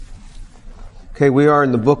Okay, we are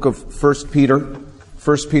in the book of 1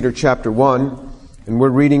 Peter chapter 1, and we're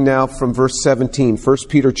reading now from verse 17. 1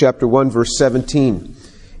 Peter chapter 1, verse 17.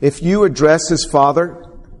 If you address as Father,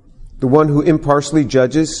 the one who impartially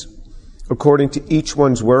judges, according to each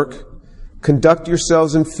one's work, conduct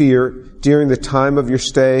yourselves in fear during the time of your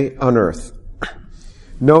stay on earth,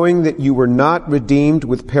 knowing that you were not redeemed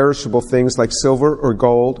with perishable things like silver or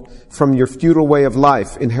gold from your futile way of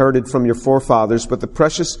life inherited from your forefathers,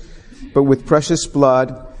 but with precious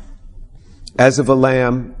blood, as of a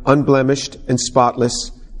lamb, unblemished and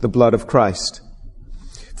spotless, the blood of Christ.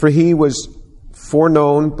 For he was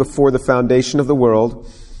foreknown before the foundation of the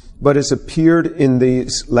world, but has appeared in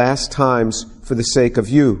these last times for the sake of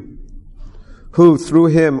you, who through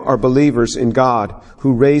him are believers in God,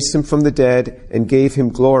 who raised him from the dead and gave him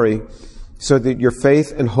glory, so that your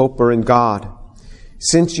faith and hope are in God.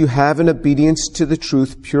 Since you have in obedience to the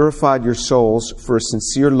truth purified your souls for a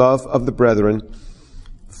sincere love of the brethren,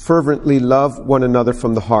 fervently love one another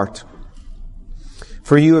from the heart.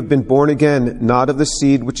 For you have been born again, not of the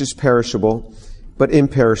seed which is perishable, but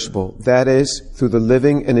imperishable, that is, through the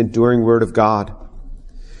living and enduring word of God.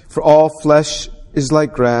 For all flesh is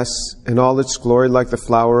like grass, and all its glory like the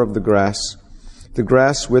flower of the grass. The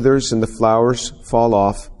grass withers and the flowers fall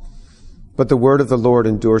off, but the word of the Lord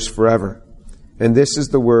endures forever. And this is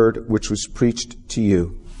the word which was preached to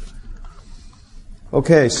you.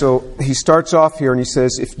 Okay, so he starts off here and he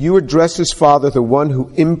says, if you address as Father, the one who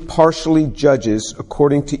impartially judges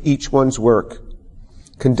according to each one's work,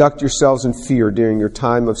 conduct yourselves in fear during your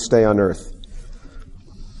time of stay on earth.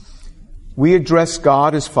 We address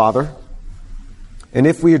God as Father, and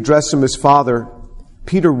if we address him as Father,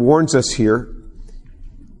 Peter warns us here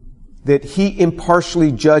that he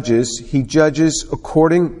impartially judges. He judges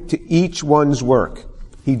according to each one's work.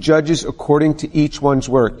 He judges according to each one's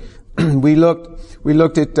work. We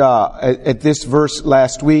looked at this verse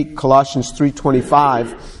last week, Colossians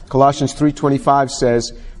 3:25. Colossians 3:25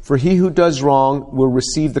 says, "For he who does wrong will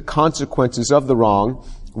receive the consequences of the wrong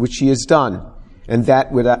which he has done, and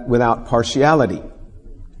that without partiality."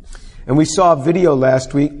 And we saw a video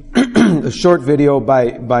last week, a short video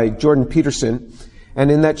by Jordan Peterson. And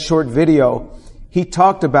in that short video, he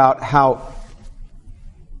talked about how,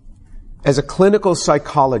 as a clinical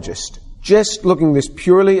psychologist, just looking at this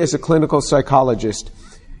purely as a clinical psychologist,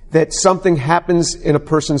 that something happens in a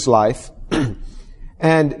person's life,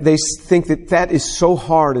 and they think that that is so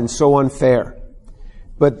hard and so unfair.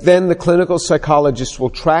 But then the clinical psychologist will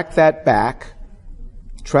track that back,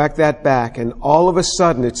 and all of a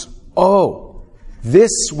sudden it's, oh,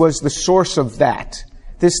 this was the source of that.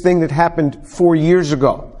 This thing that happened 4 years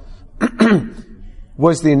ago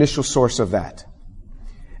was the initial source of that.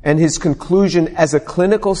 And his conclusion as a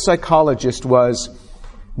clinical psychologist was,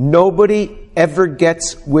 nobody ever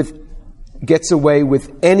gets away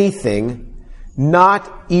with anything,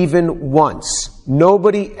 not even once.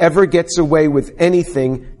 Nobody ever gets away with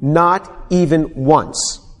anything, not even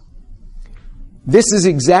once. This is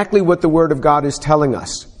exactly what the Word of God is telling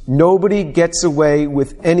us. Nobody gets away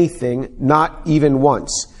with anything, not even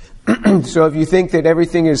once. So if you think that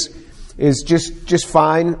everything is just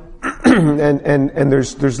fine and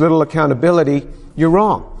there's little accountability, you're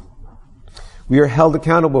wrong. We are held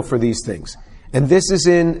accountable for these things. And this is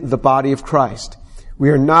in the body of Christ. We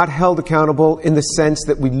are not held accountable in the sense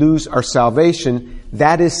that we lose our salvation.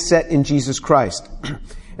 That is set in Jesus Christ.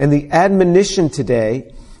 And the admonition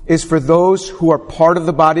today is for those who are part of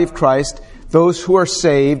the body of Christ, those who are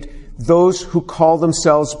saved, those who call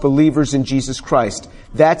themselves believers in Jesus Christ.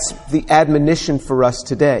 That's the admonition for us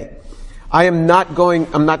today. I'm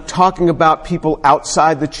not talking about people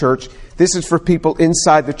outside the church. This is for people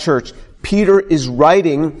inside the church. Peter is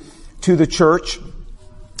writing to the church,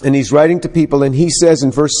 and he's writing to people, and he says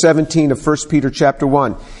in verse 17 of 1 Peter chapter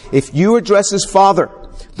 1, if you address as Father,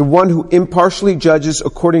 the one who impartially judges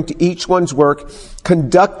according to each one's work,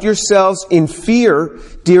 conduct yourselves in fear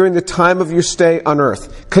during the time of your stay on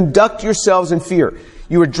earth. Conduct yourselves in fear.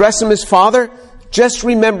 You address him as Father, just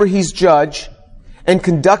remember he's judge, and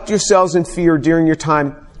conduct yourselves in fear during your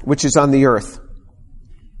time which is on the earth.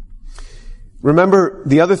 Remember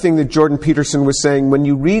the other thing that Jordan Peterson was saying, when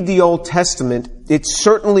you read the Old Testament, it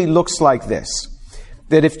certainly looks like this,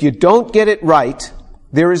 that if you don't get it right,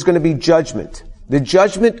 there is going to be judgment. The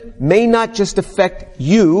judgment may not just affect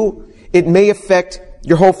you, it may affect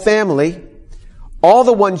your whole family, all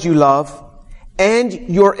the ones you love, and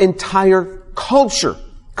your entire culture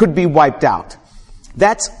could be wiped out.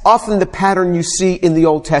 That's often the pattern you see in the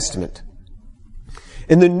Old Testament.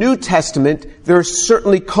 In the New Testament, there are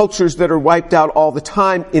certainly cultures that are wiped out all the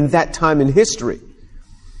time in that time in history.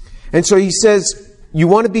 And so he says, you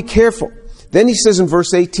want to be careful Then he says in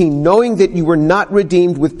verse 18, knowing that you were not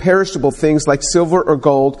redeemed with perishable things like silver or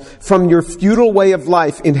gold from your futile way of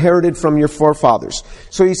life inherited from your forefathers.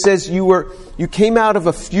 So he says you came out of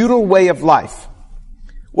a futile way of life.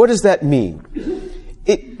 What does that mean?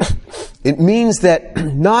 It means that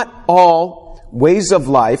not all ways of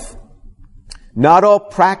life, not all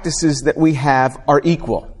practices that we have are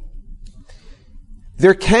equal.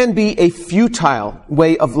 There can be a futile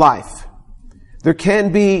way of life. There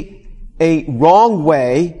can be a wrong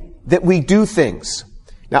way that we do things.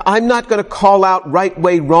 Now, I'm not going to call out right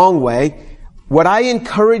way, wrong way. What I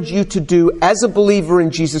encourage you to do as a believer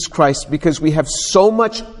in Jesus Christ, because we have so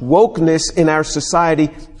much wokeness in our society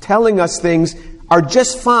telling us things are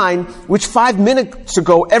just fine, which 5 minutes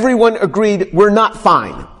ago everyone agreed were not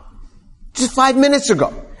fine. Just 5 minutes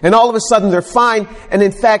ago. And all of a sudden they're fine. And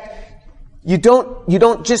in fact, you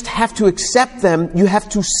don't just have to accept them, you have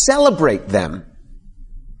to celebrate them.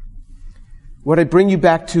 What I bring you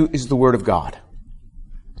back to is the Word of God.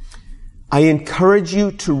 I encourage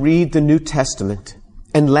you to read the New Testament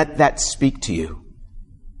and let that speak to you.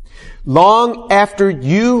 Long after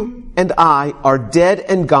you and I are dead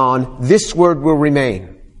and gone, this Word will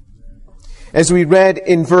remain. As we read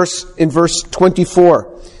in verse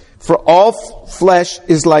 24, for all flesh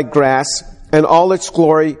is like grass, and all its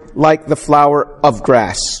glory like the flower of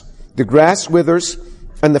grass. The grass withers,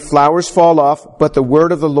 and the flowers fall off, but the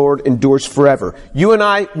word of the Lord endures forever. You and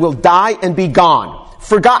I will die and be gone,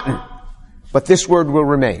 forgotten, but this word will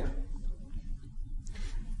remain.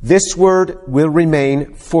 This word will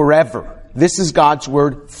remain forever. This is God's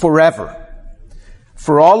word forever.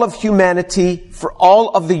 For all of humanity, for all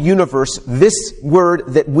of the universe, this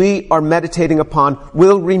word that we are meditating upon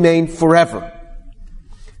will remain forever.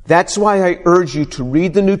 That's why I urge you to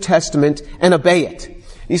read the New Testament and obey it.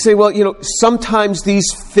 You say, well, sometimes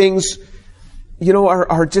these things,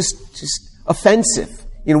 are just offensive.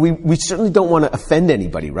 We certainly don't want to offend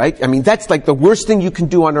anybody, right? I mean, that's like the worst thing you can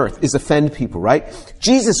do on earth is offend people, right?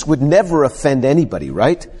 Jesus would never offend anybody,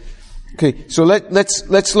 right? Okay, so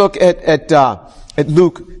let's look at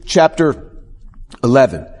Luke chapter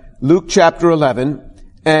 11. Luke chapter 11.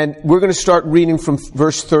 And we're going to start reading from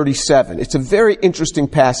verse 37. It's a very interesting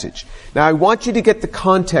passage. Now, I want you to get the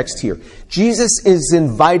context here. Jesus is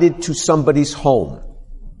invited to somebody's home.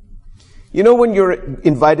 When you're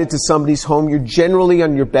invited to somebody's home, you're generally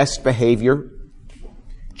on your best behavior.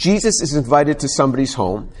 Jesus is invited to somebody's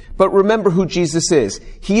home. But remember who Jesus is.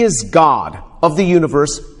 He is God of the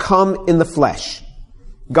universe, come in the flesh.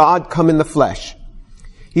 God come in the flesh.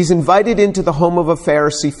 He's invited into the home of a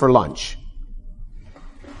Pharisee for lunch.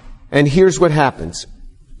 And here's what happens.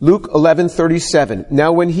 Luke 11:37.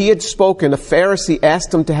 Now when he had spoken, a Pharisee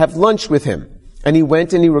asked him to have lunch with him. And he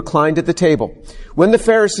went and he reclined at the table. When the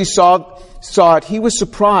Pharisee saw it, he was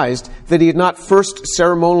surprised that he had not first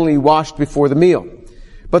ceremonially washed before the meal.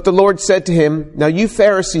 But the Lord said to him, now you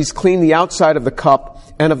Pharisees clean the outside of the cup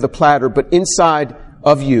and of the platter, but inside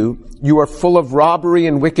of you are full of robbery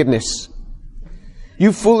and wickedness.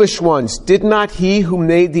 You foolish ones, did not he who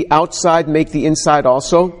made the outside make the inside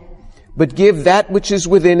also? But give that which is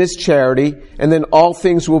within as charity, and then all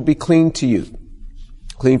things will be clean for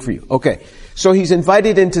you. Okay. So he's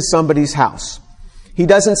invited into somebody's house. He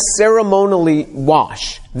doesn't ceremonially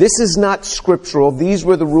wash. This is not scriptural. These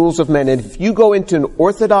were the rules of men. And if you go into an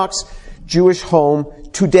Orthodox Jewish home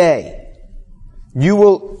today, there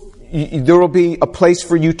will be a place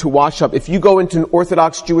for you to wash up. If you go into an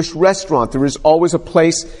Orthodox Jewish restaurant, there is always a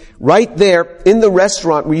place right there in the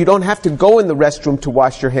restaurant where you don't have to go in the restroom to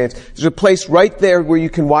wash your hands. There's a place right there where you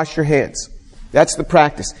can wash your hands. That's the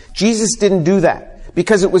practice. Jesus didn't do that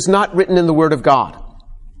because it was not written in the Word of God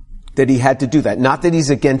that he had to do that. Not that he's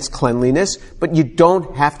against cleanliness, but you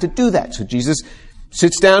don't have to do that. So Jesus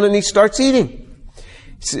sits down and he starts eating.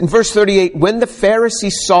 In verse 38, when the Pharisee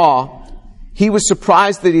saw, he was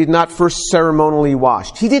surprised that he had not first ceremonially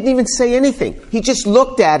washed. He didn't even say anything. He just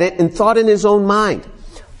looked at it and thought in his own mind.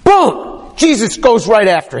 Boom! Jesus goes right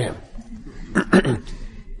after him.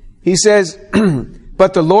 He says,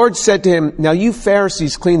 but the Lord said to him, now you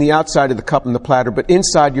Pharisees clean the outside of the cup and the platter, but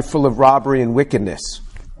inside you're full of robbery and wickedness.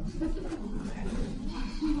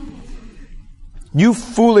 You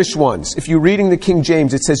foolish ones. If you're reading the King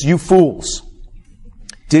James, it says, you fools.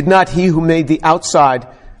 Did not he who made the outside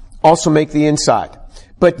also make the inside?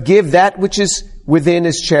 But give that which is within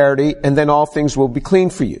as charity, and then all things will be clean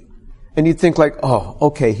for you. And you'd think like, oh,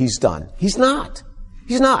 okay, he's done. He's not.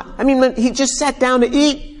 He's not. I mean, he just sat down to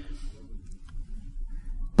eat.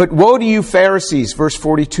 But woe to you Pharisees, verse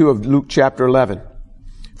 42 of Luke chapter 11.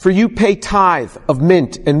 For you pay tithe of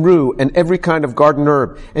mint and rue and every kind of garden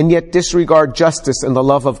herb, and yet disregard justice and the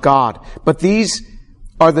love of God. But these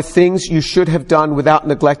are the things you should have done without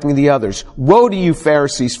neglecting the others. Woe to you,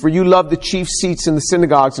 Pharisees, for you love the chief seats in the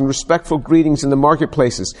synagogues and respectful greetings in the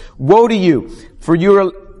marketplaces. Woe to you, for you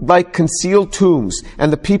are like concealed tombs,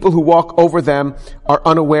 and the people who walk over them are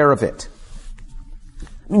unaware of it.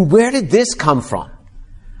 I mean, where did this come from?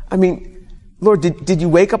 I mean, Lord, did you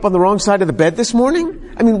wake up on the wrong side of the bed this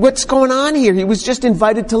morning? I mean, what's going on here? He was just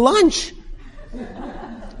invited to lunch.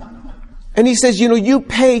 And he says, you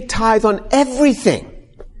pay tithe on everything,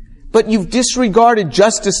 but you've disregarded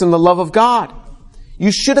justice and the love of God.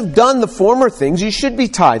 You should have done the former things. You should be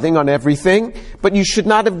tithing on everything, but you should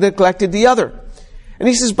not have neglected the other. And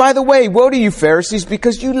he says, by the way, woe to you, Pharisees,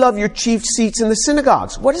 because you love your chief seats in the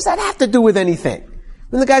synagogues. What does that have to do with anything?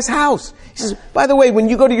 In the guy's house. He says, by the way, when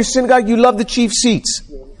you go to your synagogue, you love the chief seats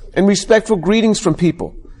and respectful greetings from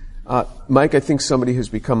people. Mike, I think somebody has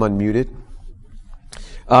become unmuted.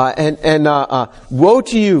 Woe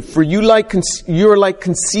to you, for you are like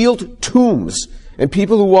concealed tombs, and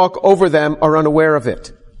people who walk over them are unaware of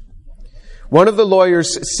it. One of the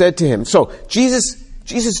lawyers said to him, so Jesus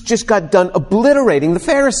just got done obliterating the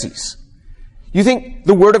Pharisees. You think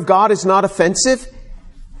the word of God is not offensive?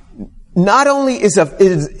 Not only is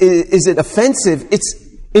it offensive, it's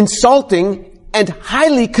insulting and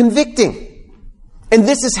highly convicting. And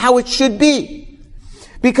this is how it should be.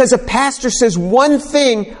 Because a pastor says one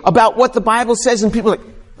thing about what the Bible says, and people are like,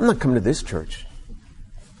 I'm not coming to this church.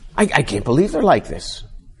 I can't believe they're like this.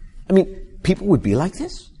 I mean, people would be like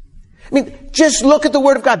this? I mean, just look at the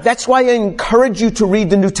Word of God. That's why I encourage you to read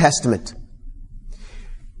the New Testament.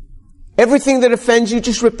 Everything that offends you,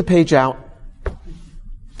 just rip the page out.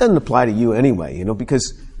 Doesn't apply to you anyway,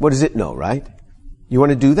 because what does it know, right? You want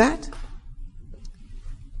to do that?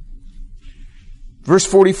 Verse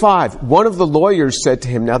 45, one of the lawyers said to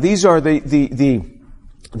him, now these are the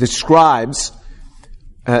scribes,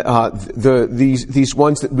 these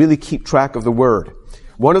ones that really keep track of the word.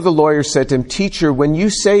 One of the lawyers said to him, teacher, when you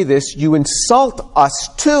say this, you insult us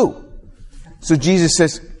too. So Jesus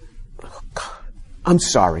says, I'm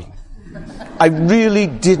sorry. I really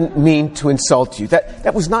didn't mean to insult you.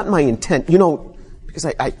 That was not my intent, because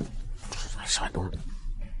I don't.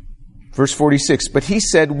 Verse 46, but he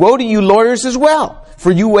said, woe to you lawyers as well,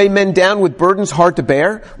 for you weigh men down with burdens hard to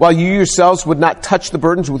bear, while you yourselves would not touch the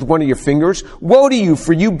burdens with one of your fingers. Woe to you,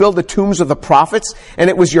 for you build the tombs of the prophets, and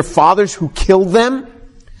it was your fathers who killed them.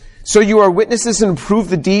 So you are witnesses and prove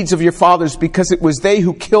the deeds of your fathers, because it was they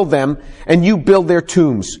who killed them, and you build their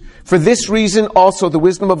tombs. For this reason also the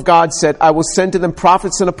wisdom of God said, I will send to them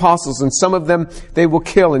prophets and apostles, and some of them they will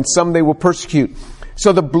kill, and some they will persecute.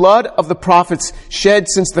 So the blood of the prophets shed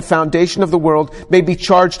since the foundation of the world may be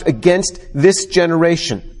charged against this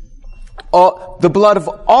generation. The blood of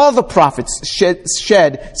all the prophets shed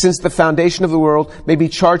since the foundation of the world may be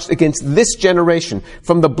charged against this generation,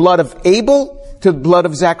 from the blood of Abel to the blood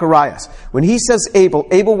of Zacharias. When he says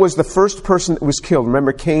Abel was the first person that was killed.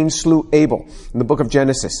 Remember, Cain slew Abel in the book of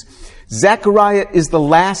Genesis. Zechariah is the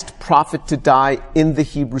last prophet to die in the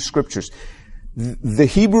Hebrew Scriptures.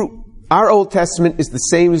 Our Old Testament is the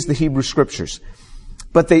same as the Hebrew Scriptures,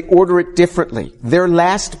 but they order it differently. Their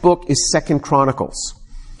last book is 2 Chronicles.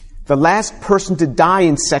 The last person to die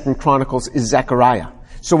in 2 Chronicles is Zechariah.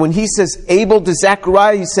 So when he says Abel to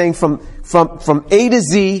Zechariah, he's saying from A to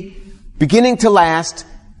Z, beginning to last,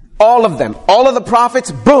 all of them, all of the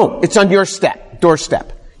prophets, boom, it's on your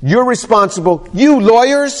doorstep. You're responsible. You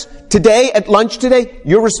lawyers, today, at lunch today,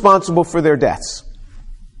 you're responsible for their deaths.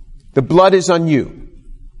 The blood is on you.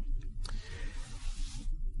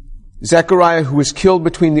 Zechariah, who was killed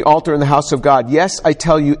between the altar and the house of God. Yes, I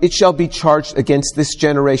tell you, it shall be charged against this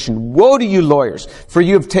generation. Woe to you, lawyers, for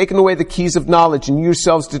you have taken away the keys of knowledge, and you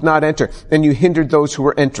yourselves did not enter, and you hindered those who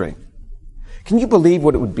were entering. Can you believe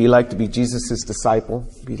what it would be like to be Jesus' disciple?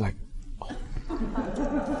 Be like,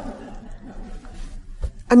 oh.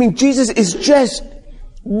 I mean, Jesus is just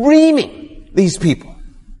reaming these people.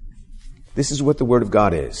 This is what the Word of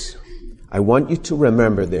God is. I want you to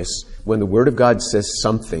remember this when the Word of God says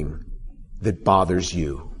something that bothers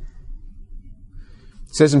you.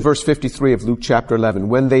 It says in verse 53 of Luke chapter 11,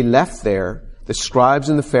 when they left there, the scribes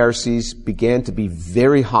and the Pharisees began to be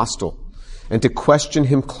very hostile and to question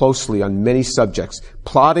him closely on many subjects,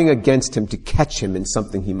 plotting against him to catch him in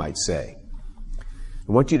something he might say.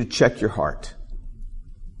 I want you to check your heart.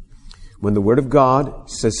 When the Word of God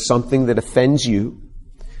says something that offends you,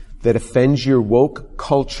 that offends your woke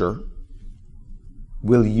culture,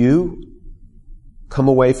 will you come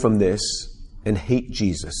away from this and hate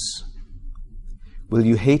Jesus? Will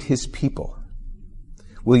you hate His people?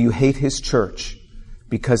 Will you hate his church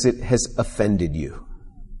because it has offended you?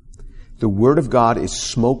 The Word of God is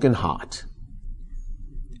smoking hot,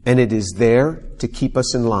 and it is there to keep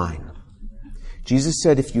us in line. Jesus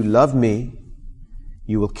said, if you love me,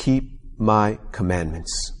 you will keep my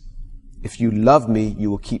commandments. If you love me,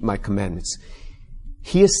 you will keep my commandments.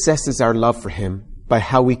 He assesses our love for him by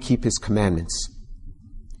how we keep his commandments.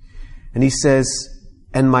 And he says,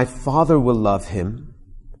 and my Father will love him,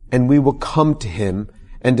 and we will come to him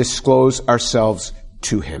and disclose ourselves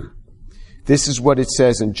to him. This is what it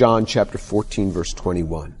says in John chapter 14, verse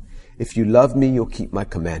 21. If you love me, you'll keep my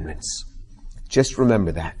commandments. Just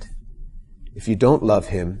remember that. If you don't love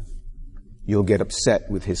him, you'll get upset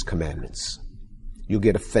with his commandments. You'll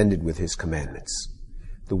get offended with his commandments.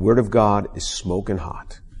 The Word of God is smoking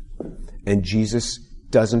hot. And Jesus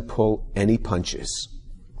doesn't pull any punches.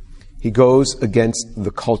 He goes against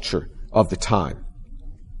the culture of the time.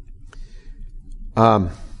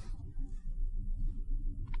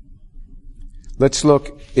 Let's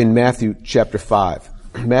look in Matthew chapter 5.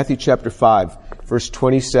 Matthew chapter 5, verse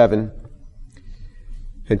 27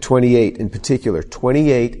 and 28 in particular.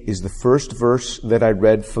 28 is the first verse that I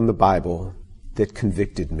read from the Bible that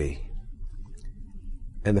convicted me.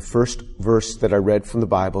 And the first verse that I read from the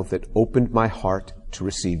Bible that opened my heart to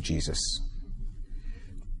receive Jesus.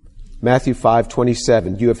 Matthew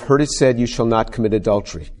 5:27. You have heard it said, you shall not commit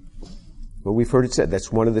adultery. Well, we've heard it said.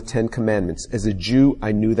 That's one of the 10 commandments. As a Jew,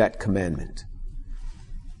 I knew that commandment.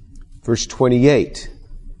 Verse 28.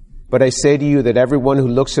 But I say to you that everyone who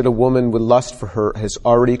looks at a woman with lust for her has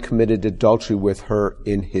already committed adultery with her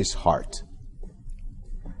in his heart.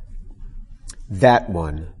 That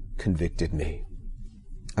one convicted me.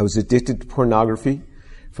 I was addicted to pornography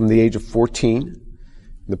from the age of 14.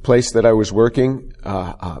 The place that I was working,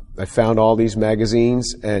 I found all these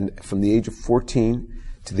magazines, and from the age of 14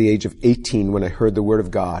 to the age of 18, when I heard the Word of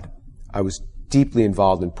God, I was deeply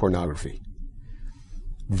involved in pornography.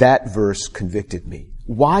 That verse convicted me.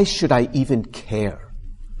 Why should I even care?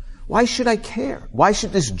 Why should I care? Why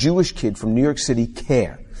should this Jewish kid from New York City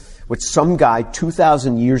care what some guy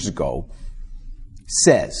 2,000 years ago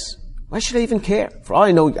says? Why should I even care? For all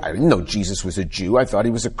I know, I didn't know Jesus was a Jew. I thought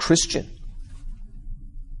he was a Christian.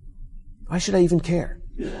 Why should I even care?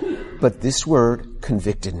 But this word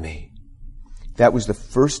convicted me. That was the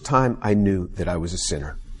first time I knew that I was a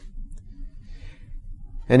sinner.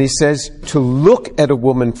 And he says to look at a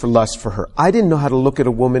woman for lust for her. I didn't know how to look at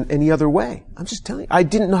a woman any other way. I'm just telling you. I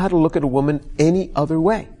didn't know how to look at a woman any other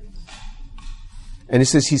way. And he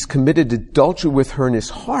says he's committed adultery with her in his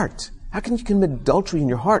heart. How can you commit adultery in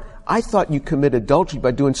your heart? I thought you commit adultery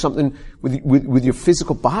by doing something with your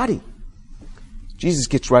physical body. Jesus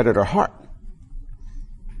gets right at our heart.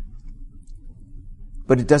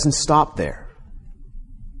 But it doesn't stop there.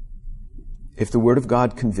 If the Word of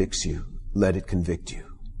God convicts you, let it convict you.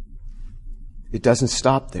 It doesn't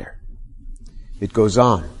stop there. It goes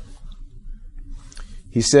on.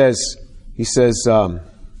 He says,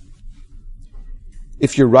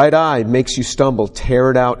 if your right eye makes you stumble, tear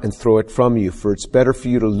it out and throw it from you, for it's better for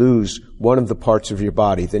you to lose one of the parts of your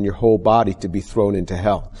body than your whole body to be thrown into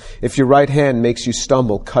hell. If your right hand makes you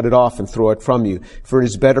stumble, cut it off and throw it from you, for it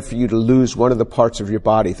is better for you to lose one of the parts of your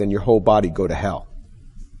body than your whole body go to hell.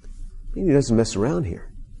 He doesn't mess around here.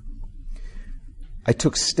 I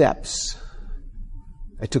took steps.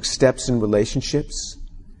 I took steps in relationships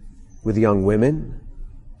with young women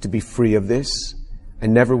to be free of this. I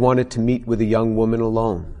never wanted to meet with a young woman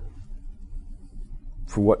alone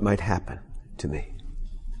for what might happen to me.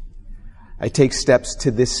 I take steps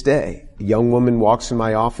to this day. A young woman walks in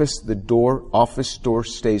my office, the office door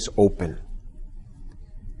stays open.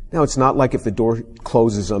 Now, it's not like if the door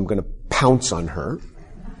closes, I'm going to pounce on her.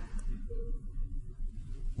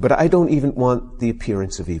 But I don't even want the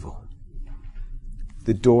appearance of evil.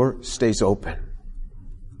 The door stays open.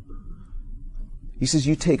 He says,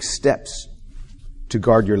 you take steps to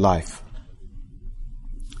guard your life.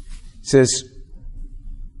 It says,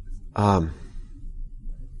 in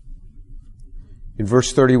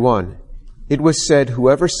verse 31, it was said,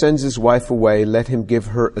 whoever sends his wife away, let him give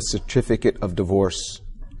her a certificate of divorce.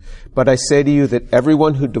 But I say to you that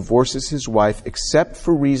everyone who divorces his wife, except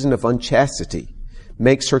for reason of unchastity,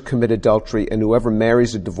 makes her commit adultery, and whoever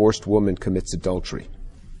marries a divorced woman commits adultery.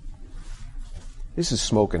 This is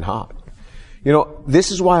smoking hot. You know, this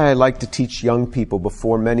is why I like to teach young people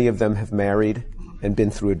before many of them have married and been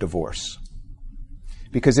through a divorce.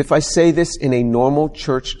 Because if I say this in a normal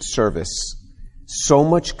church service, so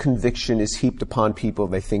much conviction is heaped upon people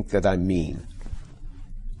they think that I'm mean.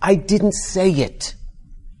 I didn't say it.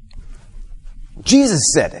 Jesus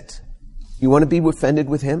said it. You want to be offended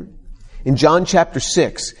with him? In John chapter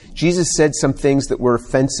 6, Jesus said some things that were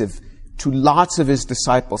offensive to lots of his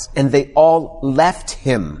disciples, and they all left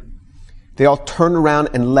him. They all turned around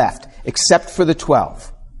and left, except for the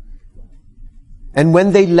 12. And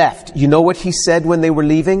when they left, you know what he said when they were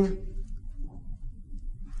leaving?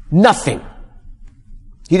 Nothing.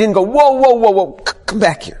 He didn't go, whoa, come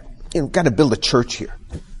back here. Got to build a church here.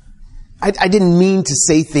 I didn't mean to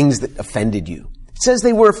say things that offended you. It says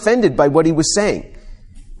they were offended by what he was saying.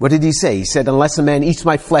 What did he say? He said, unless a man eats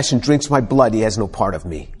my flesh and drinks my blood, he has no part of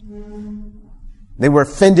me. They were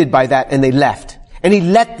offended by that and they left. And he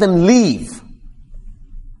let them leave.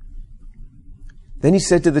 Then he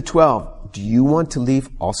said to the 12, do you want to leave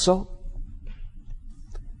also?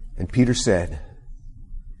 And Peter said,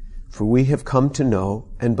 for we have come to know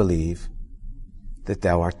and believe that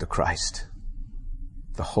thou art the Christ,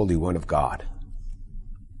 the Holy One of God.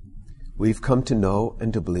 We've come to know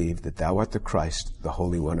and to believe that thou art the Christ, the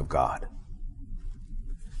Holy One of God.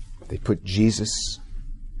 They put Jesus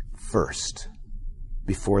first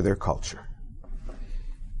before their culture.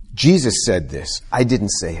 Jesus said this. I didn't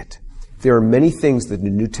say it. There are many things that the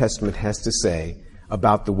New Testament has to say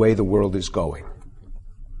about the way the world is going.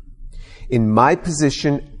 In my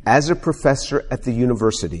position as a professor at the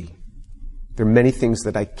university, there are many things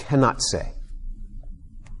that I cannot say.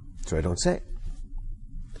 So I don't say it.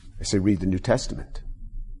 I say, read the New Testament.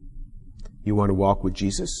 You want to walk with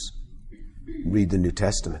Jesus? Read the New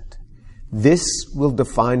Testament. This will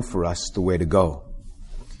define for us the way to go.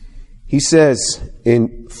 He says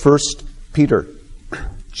in 1 Peter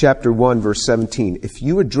chapter 1, verse 17, if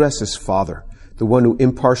you address as Father, the one who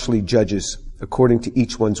impartially judges according to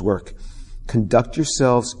each one's work, conduct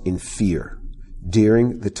yourselves in fear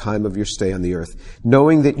during the time of your stay on the earth,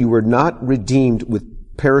 knowing that you were not redeemed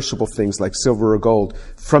with perishable things like silver or gold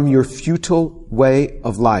from your futile way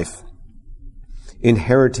of life,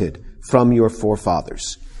 inherited from your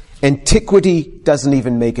forefathers. Antiquity doesn't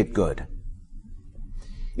even make it good.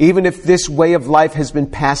 Even if this way of life has been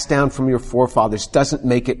passed down from your forefathers, doesn't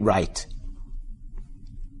make it right.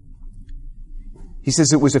 He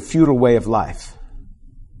says it was a futile way of life.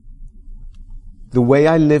 The way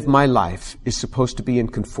I live my life is supposed to be in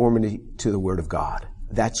conformity to the Word of God.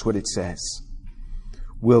 That's what it says.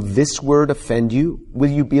 Will this word offend you?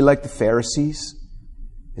 Will you be like the Pharisees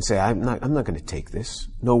and say, I'm not going to take this?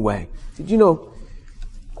 No way. Did you know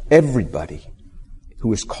everybody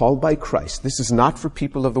who is called by Christ, this is not for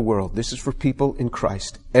people of the world, this is for people in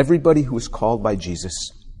Christ. Everybody who is called by Jesus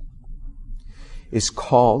is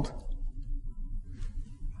called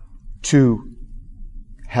to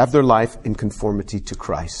have their life in conformity to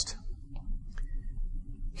Christ.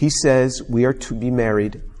 He says we are to be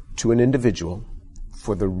married to an individual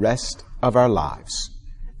for the rest of our lives.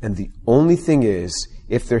 And the only thing is,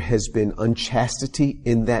 if there has been unchastity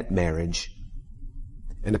in that marriage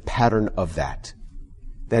and a pattern of that,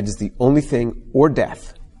 that is the only thing, or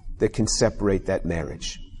death, that can separate that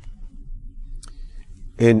marriage.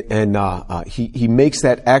 And he makes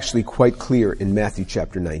that actually quite clear in Matthew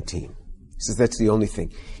chapter 19. He says that's the only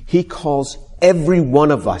thing. He calls every one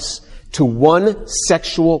of us to one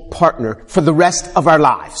sexual partner for the rest of our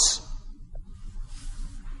lives.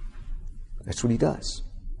 That's what he does.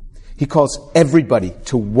 He calls everybody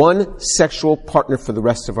to one sexual partner for the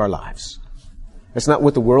rest of our lives. That's not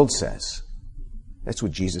what the world says. That's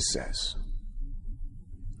what Jesus says.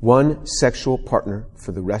 One sexual partner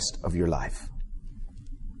for the rest of your life.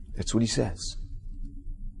 That's what he says.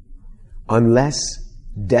 Unless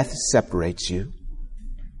death separates you,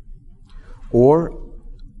 or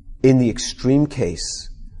in the extreme case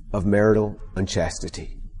of marital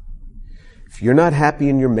unchastity. If you're not happy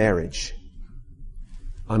in your marriage,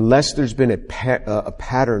 unless there's been a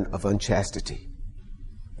pattern of unchastity,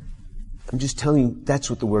 I'm just telling you,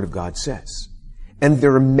 that's what the Word of God says. And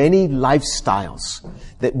there are many lifestyles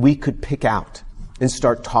that we could pick out and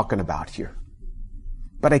start talking about here.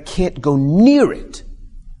 But I can't go near it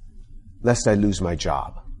lest I lose my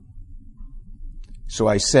job. So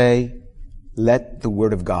I say, let the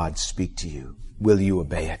Word of God speak to you. Will you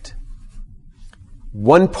obey it?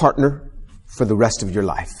 One partner for the rest of your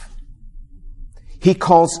life. He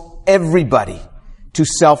calls everybody to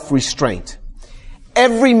self-restraint.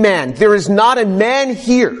 Every man. There is not a man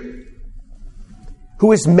here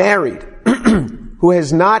who is married who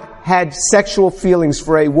has not had sexual feelings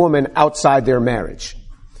for a woman outside their marriage.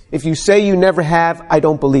 If you say you never have, I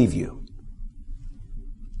don't believe you.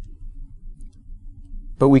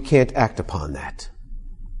 But we can't act upon that,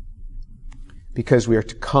 because we are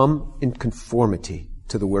to come in conformity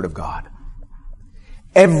to the Word of God.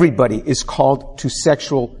 Everybody is called to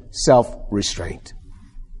sexual self-restraint.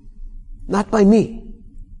 Not by me.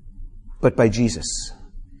 but by Jesus.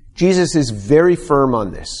 Jesus is very firm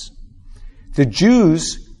on this. The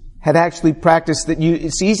Jews had actually practiced that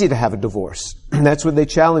it's easy to have a divorce. And that's what they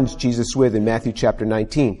challenged Jesus with in Matthew chapter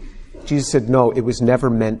 19. Jesus said, no, it was never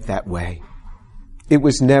meant that way. It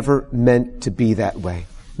was never meant to be that way.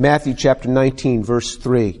 Matthew chapter 19, verse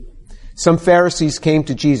 3. Some Pharisees came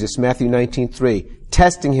to Jesus, Matthew 19:3,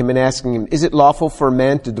 testing him and asking him, is it lawful for a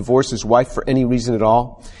man to divorce his wife for any reason at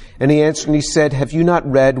all? And he answered and he said, have you not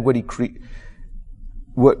read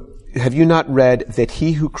have you not read that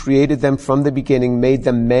he who created them from the beginning made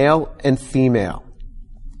them male and female?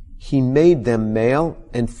 He made them male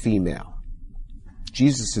and female.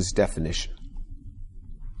 Jesus' definition.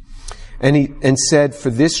 And said,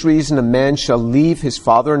 for this reason a man shall leave his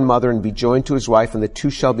father and mother and be joined to his wife, and the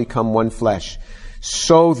two shall become one flesh.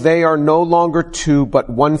 So they are no longer two,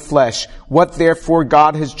 but one flesh. What therefore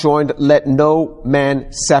God has joined, let no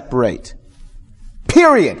man separate.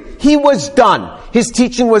 Period. He was done. His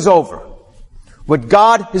teaching was over. What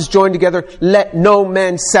God has joined together, let no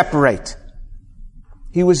man separate.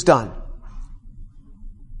 He was done.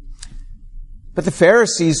 But the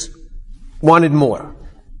Pharisees wanted more.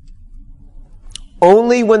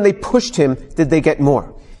 Only when they pushed him did they get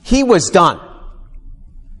more. He was done.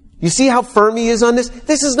 You see how firm he is on this?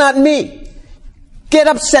 This is not me. Get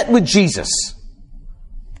upset with Jesus.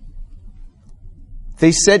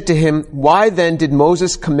 They said to him, why then did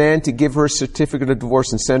Moses command to give her a certificate of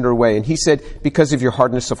divorce and send her away? And he said, because of your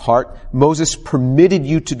hardness of heart, Moses permitted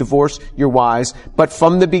you to divorce your wives, but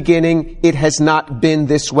from the beginning it has not been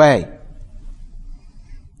this way.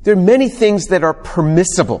 There are many things that are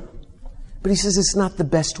permissible, but he says it's not the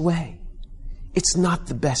best way. It's not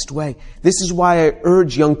the best way. This is why I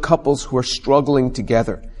urge young couples who are struggling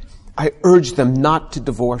together. I urge them not to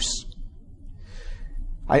divorce.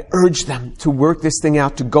 I urge them to work this thing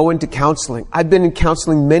out, to go into counseling. I've been in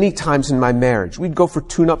counseling many times in my marriage. We'd go for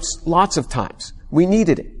tune-ups lots of times. We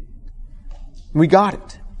needed it. We got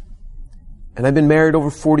it. And I've been married over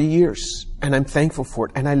 40 years, and I'm thankful for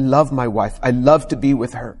it. And I love my wife. I love to be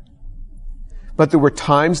with her. But there were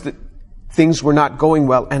times that things were not going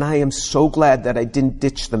well, and I am so glad that I didn't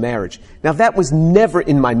ditch the marriage. Now, that was never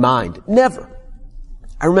in my mind. Never.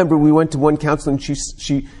 I remember we went to one counseling,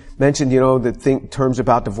 she mentioned, the terms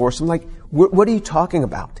about divorce. I'm like, what are you talking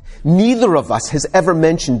about? Neither of us has ever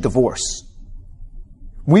mentioned divorce.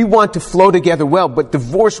 We want to flow together well, but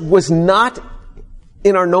divorce was not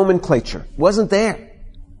in our nomenclature. Wasn't there.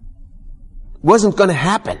 Wasn't going to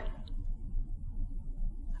happen.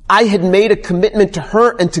 I had made a commitment to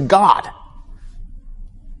her and to God.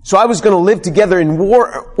 So I was going to live together in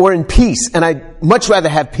war or in peace, and I'd much rather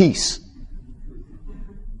have peace.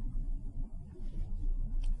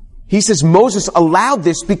 He says Moses allowed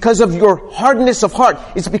this because of your hardness of heart.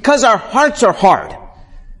 It's because our hearts are hard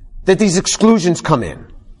that these exclusions come in.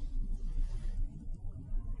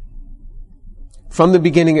 From the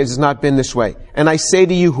beginning it has not been this way. And I say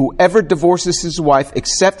to you, whoever divorces his wife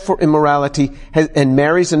except for immorality and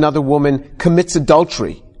marries another woman commits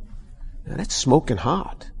adultery. Now that's smoking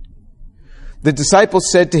hot. The disciples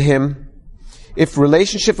said to him, if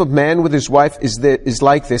relationship of man with his wife is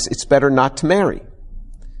like this, it's better not to marry.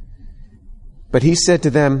 But he said to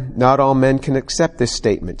them, not all men can accept this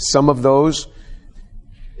statement. Some of those,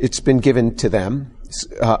 it's been given to them.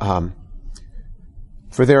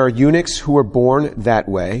 For there are eunuchs who are born that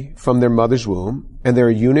way from their mother's womb, and there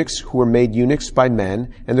are eunuchs who are made eunuchs by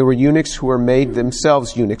men, and there were eunuchs who are made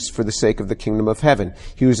themselves eunuchs for the sake of the kingdom of heaven.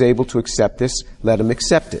 He who is able to accept this, let him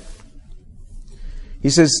accept it. He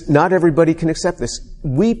says, not everybody can accept this.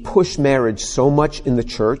 We push marriage so much in the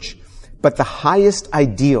church, but the highest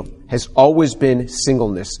ideal has always been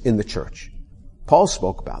singleness in the church. Paul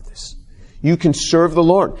spoke about this. You can serve the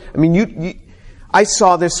Lord. I mean, I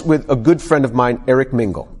saw this with a good friend of mine, Eric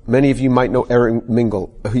Mingle. Many of you might know Eric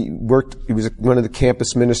Mingle. He was one of the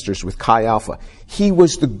campus ministers with Chi Alpha. He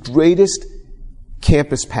was the greatest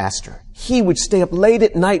campus pastor. He would stay up late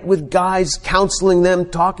at night with guys, counseling them,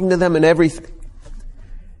 talking to them and everything.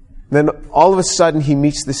 Then all of a sudden he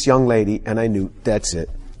meets this young lady, and I knew, that's it.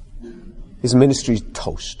 His ministry's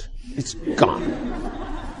toast. It's gone.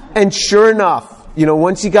 And sure enough,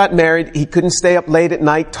 once he got married, he couldn't stay up late at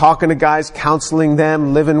night talking to guys, counseling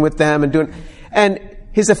them, living with them, and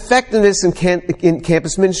his effectiveness in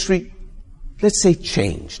campus ministry, let's say,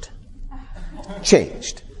 changed.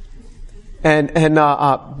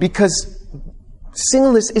 And because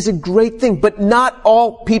singleness is a great thing, but not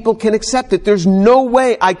all people can accept it. There's no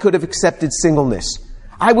way I could have accepted singleness.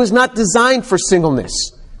 I was not designed for singleness.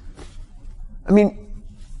 I mean,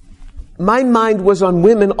 my mind was on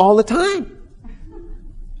women all the time.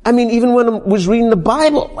 I mean, even when I was reading the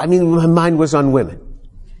Bible, I mean, my mind was on women.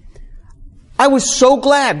 I was so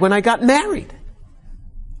glad when I got married.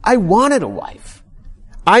 I wanted a wife.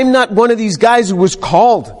 I'm not one of these guys who was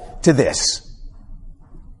called to this.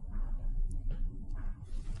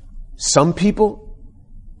 Some people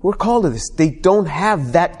who are called to this, they don't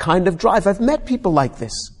have that kind of drive. I've met people like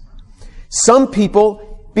this. Some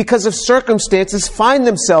people, because of circumstances, find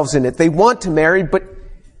themselves in it. They want to marry, but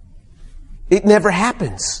it never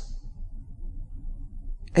happens.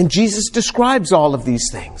 And Jesus describes all of these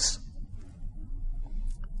things.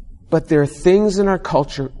 But there are things in our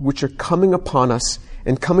culture which are coming upon us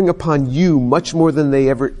and coming upon you much more than they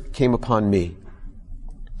ever came upon me.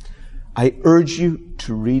 I urge you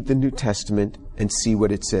to read the New Testament and see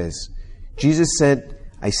what it says. Jesus said,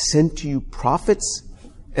 I sent to you prophets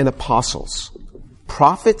and apostles.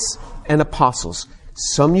 Prophets and apostles.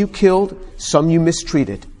 Some you killed, some you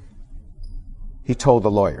mistreated. He told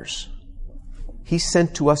the lawyers. He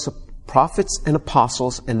sent to us prophets and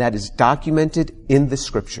apostles, and that is documented in the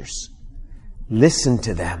Scriptures. Listen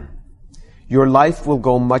to them. Your life will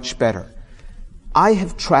go much better. I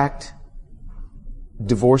have tracked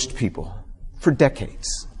divorced people for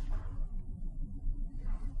decades.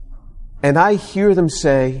 And I hear them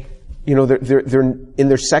say, you know, they're in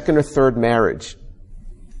their second or third marriage.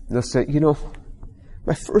 And they'll say, you know,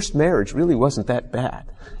 my first marriage really wasn't that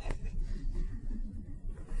bad.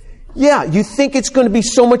 Yeah, you think it's going to be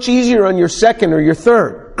so much easier on your second or your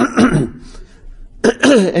third.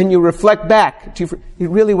 And you reflect back. It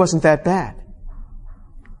really wasn't that bad.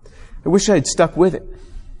 I wish I had stuck with it.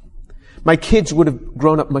 My kids would have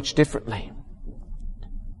grown up much differently.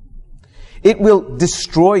 It will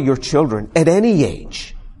destroy your children at any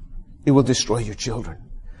age. It will destroy your children.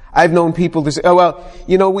 I've known people to say, oh, well,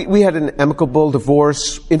 you know, we had an amicable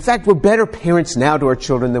divorce. In fact, we're better parents now to our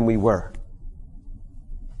children than we were.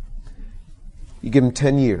 You give them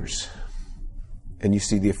 10 years, and you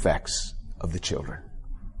see the effects of the children.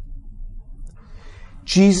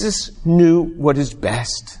 Jesus knew what is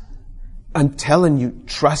best. I'm telling you,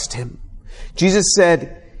 trust Him. Jesus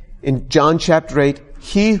said in John chapter 8,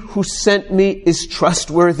 He who sent me is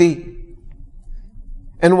trustworthy.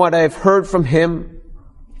 And what I have heard from Him,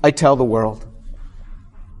 I tell the world.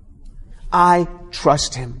 I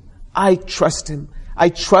trust Him. I trust Him. I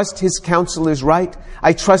trust His counsel is right.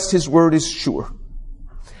 I trust His word is sure.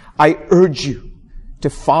 I urge you to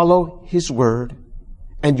follow His word,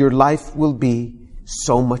 and your life will be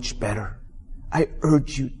so much better. I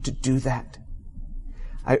urge you to do that.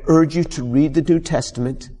 I urge you to read the New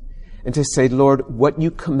Testament and to say, Lord, what you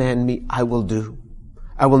command me, I will do.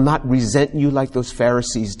 I will not resent you like those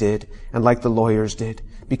Pharisees did and like the lawyers did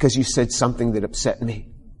because you said something that upset me.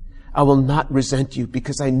 I will not resent you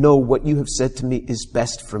because I know what you have said to me is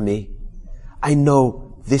best for me. I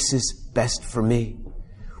know this is best for me.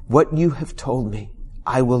 What you have told me,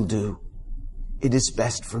 I will do. It is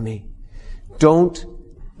best for me. Don't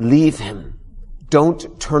leave Him.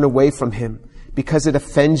 Don't turn away from Him because it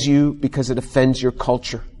offends you, because it offends your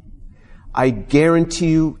culture. I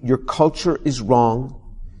guarantee you, your culture is wrong.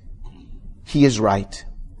 He is right.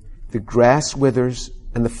 The grass withers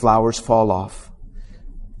and the flowers fall off.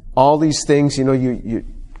 All these things, you know,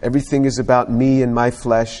 everything is about me and my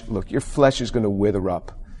flesh. Look, your flesh is going to wither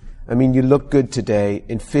up. I mean, you look good today.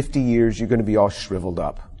 In 50 years, you're going to be all shriveled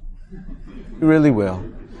up. You really will.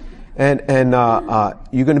 And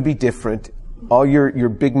you're going to be different. All your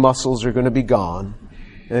big muscles are going to be gone.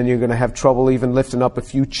 And you're going to have trouble even lifting up a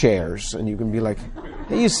few chairs. And you can be like,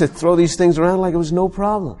 I used to throw these things around like it was no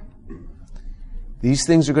problem. These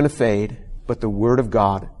things are going to fade, but the Word of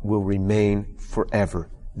God will remain forever.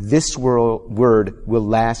 This word will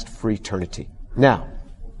last for eternity. Now,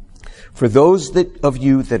 for those of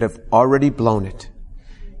you that have already blown it,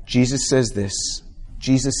 Jesus says this.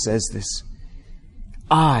 Jesus says this.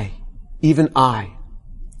 Even I.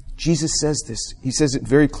 Jesus says this. He says it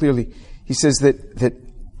very clearly. He says that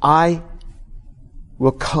I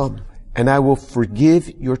will come and I will forgive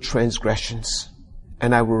your transgressions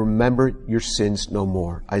and I will remember your sins no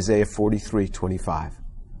more. Isaiah 43:25.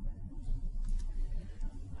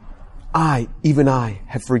 Even I,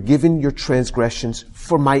 have forgiven your transgressions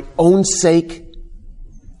for my own sake,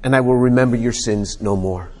 and I will remember your sins no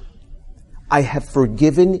more. I have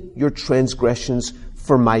forgiven your transgressions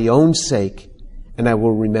for my own sake, and I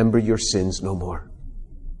will remember your sins no more.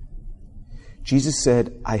 Jesus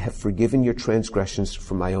said, I have forgiven your transgressions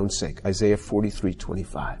for my own sake. Isaiah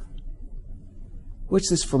 43:25. What's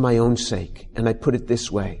this for my own sake? And I put it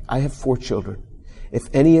this way. I have 4 children. If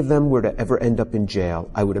any of them were to ever end up in jail,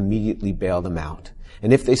 I would immediately bail them out.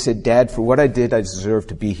 And if they said, Dad, for what I did, I deserve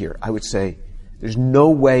to be here, I would say, There's no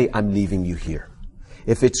way I'm leaving you here.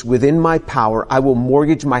 If it's within my power, I will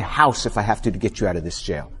mortgage my house if I have to get you out of this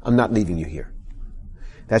jail. I'm not leaving you here.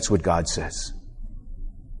 That's what God says.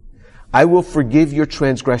 I will forgive your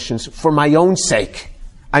transgressions for my own sake.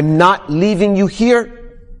 I'm not leaving you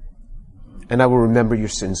here, and I will remember your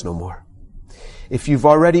sins no more. If you've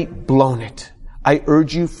already blown it, I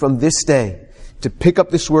urge you from this day to pick up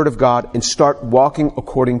this word of God and start walking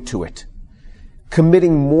according to it.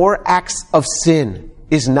 Committing more acts of sin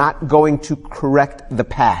is not going to correct the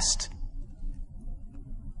past.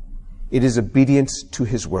 It is obedience to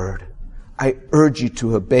His word. I urge you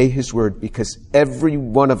to obey His word because every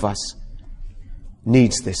one of us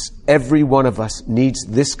needs this. Every one of us needs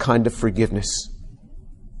this kind of forgiveness.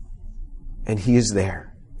 And He is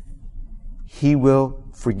there. He will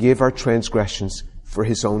forgive our transgressions for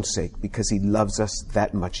His own sake because He loves us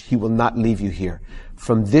that much. He will not leave you here.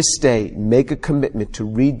 From this day, make a commitment to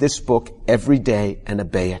read this book every day and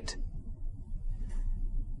obey it.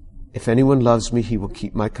 If anyone loves me, he will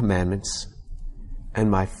keep my commandments, and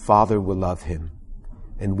my Father will love him,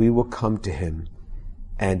 and we will come to him,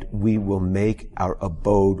 and we will make our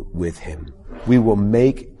abode with him. We will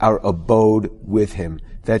make our abode with him.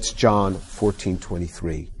 That's John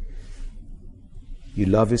 14:23. You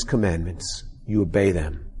love His commandments. You obey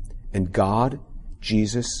them. And God,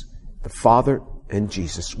 Jesus, the Father, and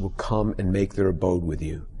Jesus will come and make their abode with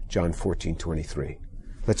you. John 14:23.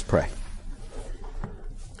 Let's pray.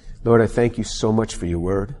 Lord, I thank you so much for your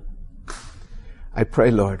word. I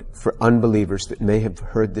pray, Lord, for unbelievers that may have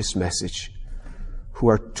heard this message who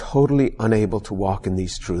are totally unable to walk in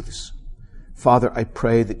these truths. Father, I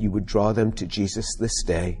pray that you would draw them to Jesus this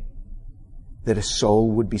day, that a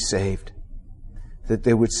soul would be saved, that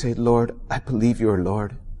they would say, Lord, I believe you are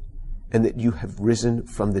Lord, and that you have risen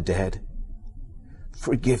from the dead.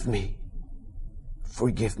 Forgive me.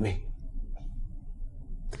 Forgive me.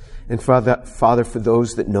 And Father, for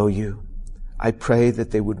those that know you, I pray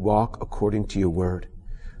that they would walk according to your word.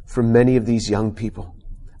 For many of these young people,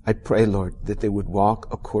 I pray, Lord, that they would walk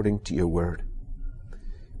according to your word,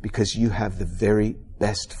 because you have the very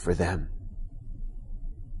best for them.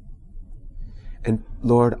 And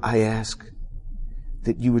Lord, I ask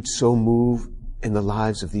that you would so move in the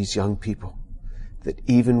lives of these young people that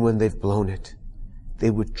even when they've blown it, they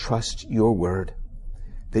would trust your word,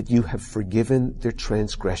 that you have forgiven their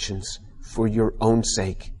transgressions for your own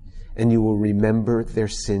sake, and you will remember their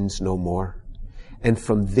sins no more. And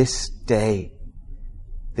from this day,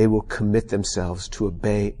 they will commit themselves to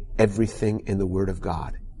obey everything in the Word of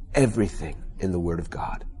God. Everything in the Word of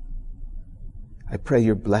God. I pray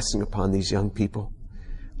your blessing upon these young people.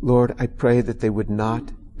 Lord, I pray that they would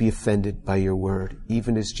not be offended by your word,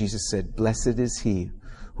 even as Jesus said, blessed is he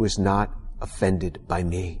who is not offended by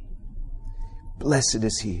me. Blessed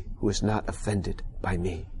is he who is not offended by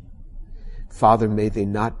me. Father, may they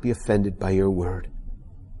not be offended by your word,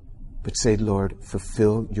 but say, Lord,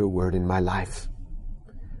 fulfill your word in my life.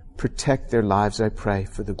 Protect their lives, I pray,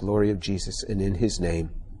 for the glory of Jesus, and in his name,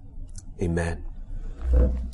 amen.